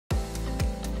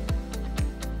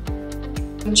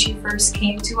When she first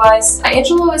came to us,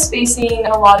 Angela was facing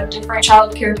a lot of different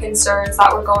childcare concerns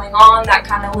that were going on that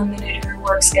kind of limited her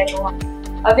work schedule.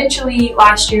 Eventually,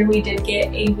 last year we did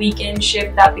get a weekend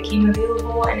shift that became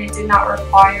available, and it did not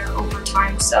require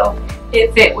overtime, so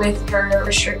it fit with her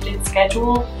restricted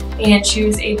schedule, and she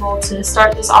was able to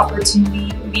start this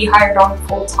opportunity and be hired on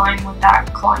full-time with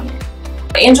that client.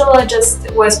 Angela just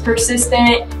was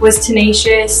persistent, was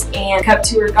tenacious, and kept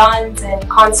to her guns and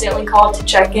constantly called to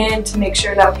check in to make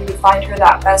sure that we would find her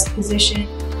that best position.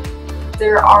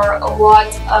 There are a lot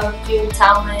of field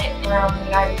talent around the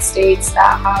United States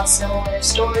that have similar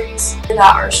stories,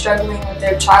 that are struggling with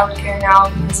their childcare now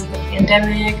because of the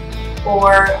pandemic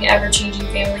or ever-changing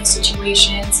family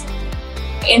situations.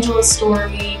 Angela's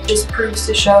story just proves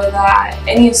to show that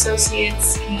any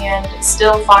associates can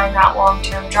still find that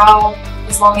long-term job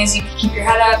as long as you keep your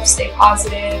head up, stay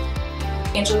positive.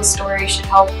 Angela's story should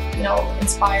help,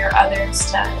 inspire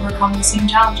others to overcome the same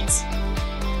challenges.